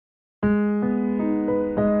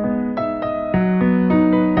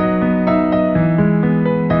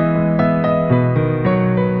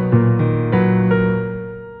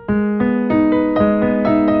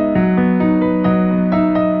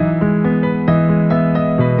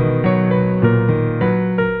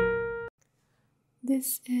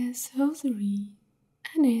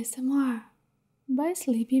an ASMR by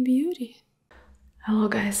Sleepy Beauty. Hello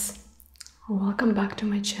guys, welcome back to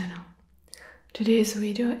my channel. Today's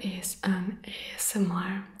video is an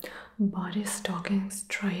ASMR body stockings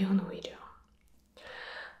try-on video.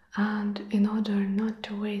 And in order not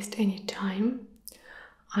to waste any time,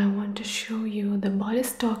 I want to show you the body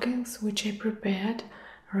stockings which I prepared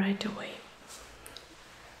right away.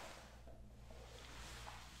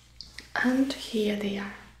 And here they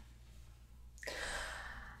are.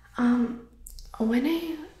 When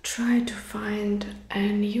I try to find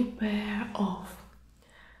a new pair of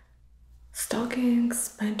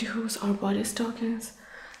stockings, pantyhose or body stockings,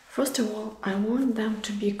 first of all, I want them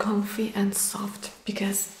to be comfy and soft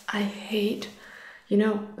because I hate,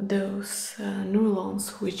 those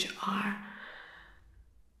nylons which are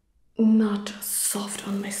not soft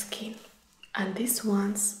on my skin. And these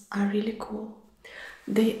ones are really cool.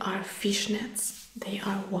 They are fishnets, they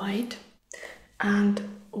are white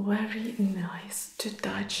and very nice to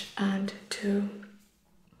touch and to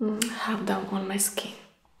have them on my skin.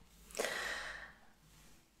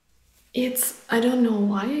 I don't know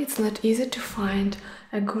why it's not easy to find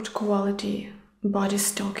a good quality body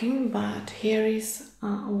stocking, but here is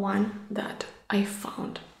one that I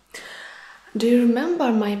found. Do you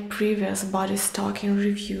remember my previous body stocking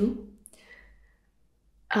review?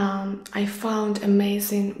 I found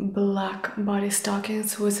amazing black body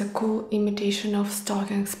stockings with a cool imitation of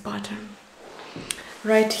stockings pattern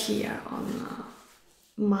right here on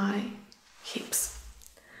my hips.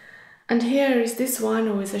 And here is this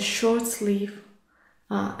one with a short sleeve,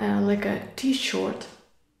 like a t-shirt,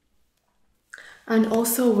 and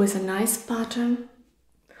also with a nice pattern,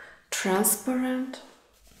 transparent,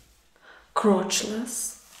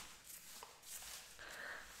 crotchless,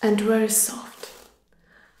 and very soft.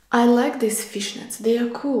 I like these fishnets, they are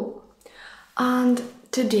cool. And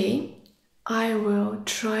today I will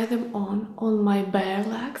try them on my bare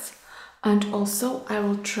legs, and also I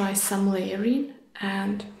will try some layering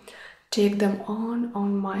and take them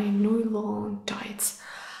on my nylon tights.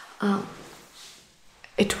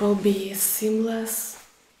 It will be seamless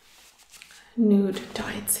nude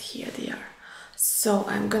tights. Here they are. So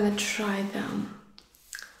I'm gonna try them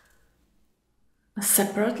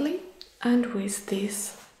separately and with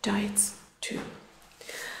these tights too.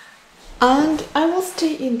 And I will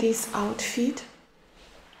stay in this outfit,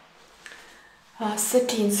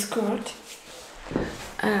 satin skirt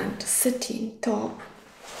and satin top,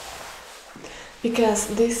 because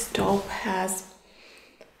this top has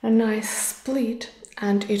a nice split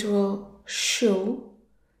and it will show,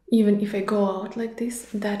 even if I go out like this,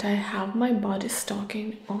 that I have my body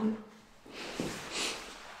stocking on.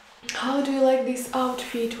 How do you like this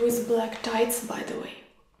outfit with black tights, by the way?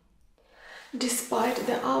 Despite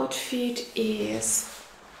the outfit is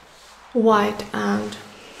white and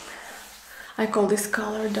I call this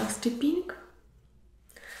color dusty pink,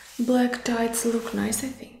 black tights look nice, I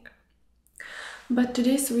think. But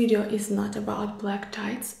today's video is not about black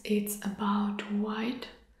tights, it's about white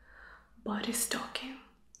body stocking.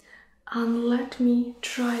 And let me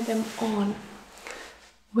try them on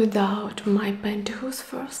without my pantyhose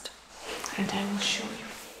first, and I will show you.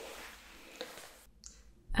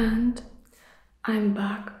 And I'm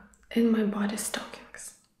back in my body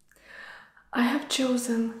stockings. I have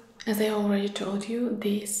chosen, as I already told you,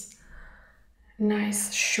 this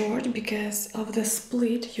nice short because of the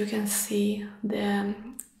split. You can see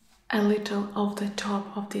a little of the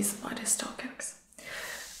top of these body stockings,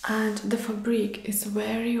 and the fabric is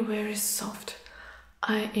very soft.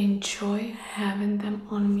 I enjoy having them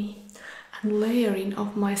on me, and layering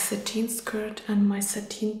of my satin skirt and my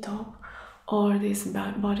satin top or these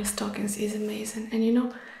body stockings is amazing.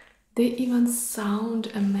 And they even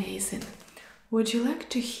sound amazing. Would you like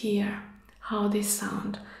to hear how they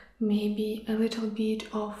sound? Maybe a little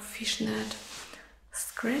bit of fishnet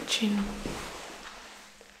scratching.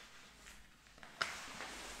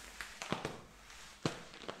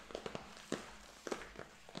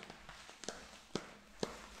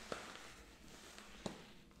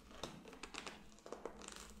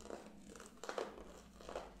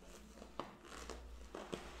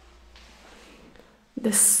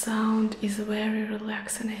 The sound is very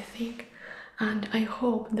relaxing, I think, and I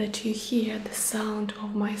hope that you hear the sound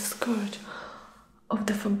of my skirt, of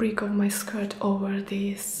the fabric of my skirt over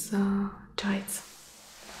these tights,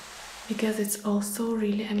 because it's also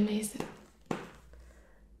really amazing.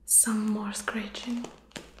 Some more scratching.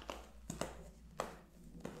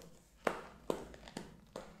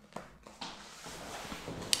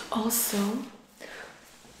 Also,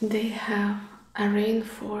 they have a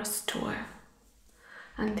reinforced toe,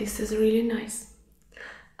 and this is really nice.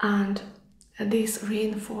 And this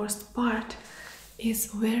reinforced part is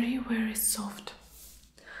very, very soft.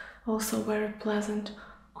 Also very pleasant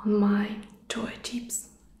on my toe tips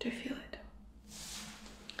to feel it.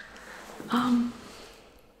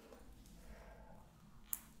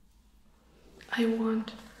 I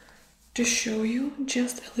want to show you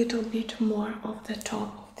just a little bit more of the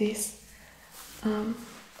top of these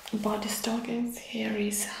body stockings. Here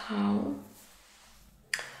is how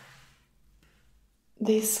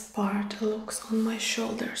this part looks on my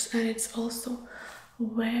shoulders, and it's also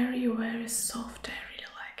very, very soft. I really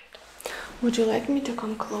like it. Would you like me to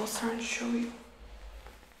come closer and show you?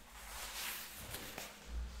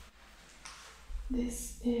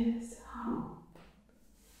 This is how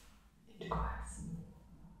it goes.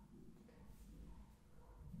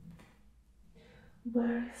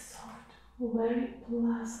 Very soft, very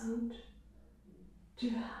pleasant to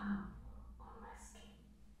have on my skin,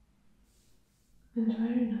 and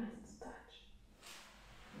very nice to touch.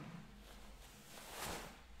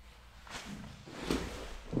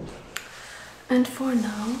 And for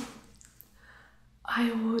now,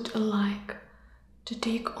 I would like to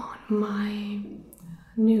take on my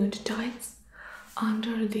nude tights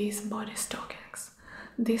under these body stockings.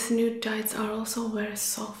 These nude tights are also very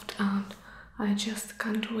soft, and I just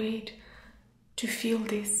can't wait to feel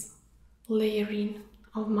this layering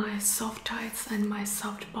of my soft tights and my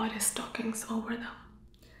soft body stockings over them.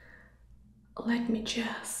 Let me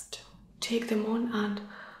just take them on and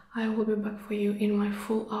I will be back for you in my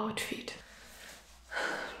full outfit.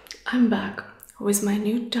 I'm back with my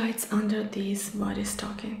nude tights under these body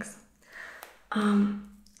stockings.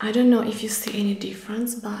 I don't know if you see any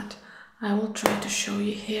difference, but I will try to show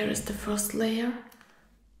you. Here is the first layer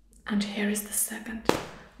and here is the second.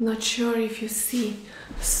 Not sure if you see,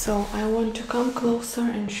 so I want to come closer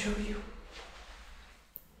and show you.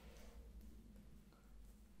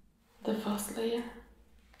 The first layer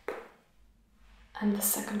and the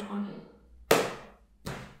second one.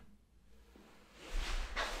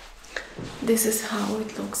 This is how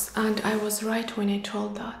it looks, and I was right when I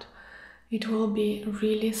told that it will be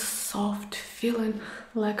really soft, feeling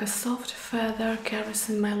like a soft feather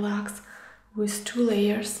caressing my legs with 2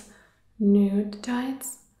 layers, nude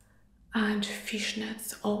tights and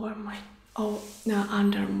fishnets over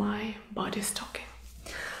under my body stocking.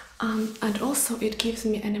 And also it gives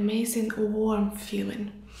me an amazing warm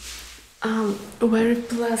feeling. Very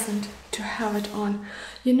pleasant to have it on.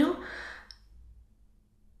 You know,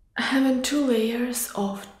 having 2 layers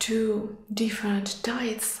of 2 different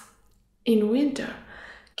tights in winter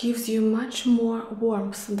gives you much more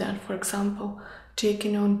warmth than, for example,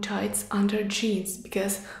 taking on tights under jeans,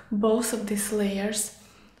 because both of these layers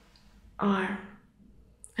are,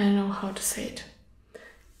 I don't know how to say it,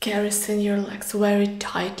 caressing your legs very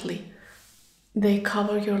tightly. They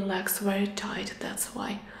cover your legs very tight, that's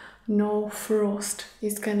why no frost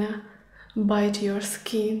is gonna bite your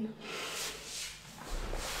skin.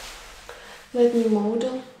 Let me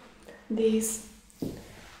model these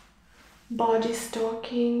body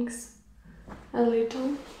stockings a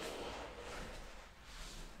little.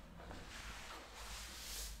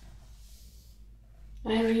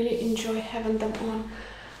 I really enjoy having them on.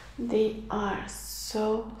 They are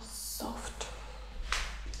so soft.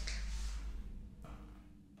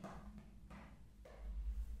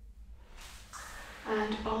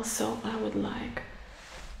 And also I would like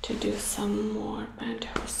to do some more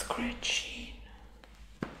pantyhose scratching.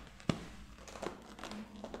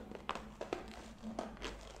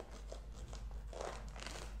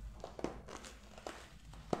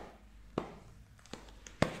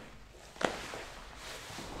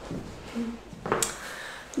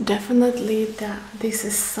 Definitely this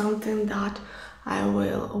is something that I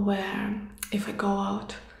will wear if I go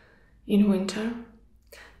out in winter,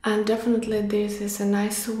 and definitely this is a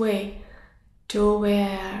nice way to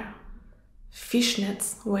wear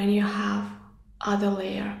fishnets when you have other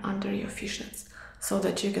layer under your fishnets, so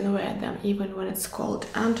that you can wear them even when it's cold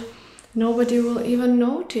and nobody will even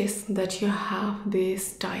notice that you have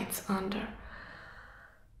these tights under.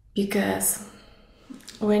 Because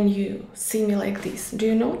when you see me like this, do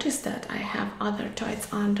you notice that I have other tights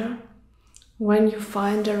under? When you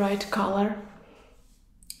find the right color,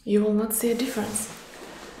 you will not see a difference.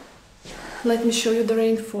 Let me show you the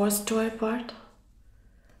reinforced toe part.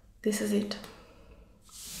 This is it.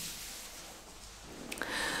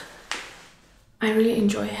 I really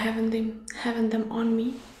enjoy having them on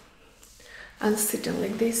me and sitting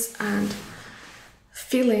like this and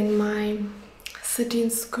feeling my satin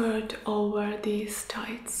skirt over these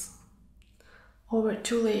tights, over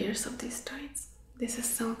 2 layers of these tights. This is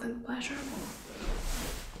something pleasurable.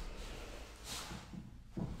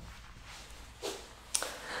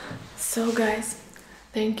 So guys,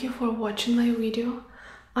 thank you for watching my video.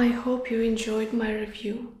 I hope you enjoyed my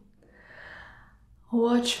review.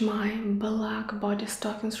 Watch my black body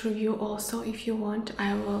stockings review also if you want.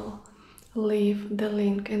 I will leave the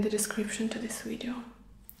link in the description to this video.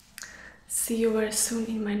 See you very soon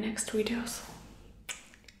in my next videos.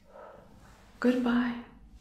 Goodbye.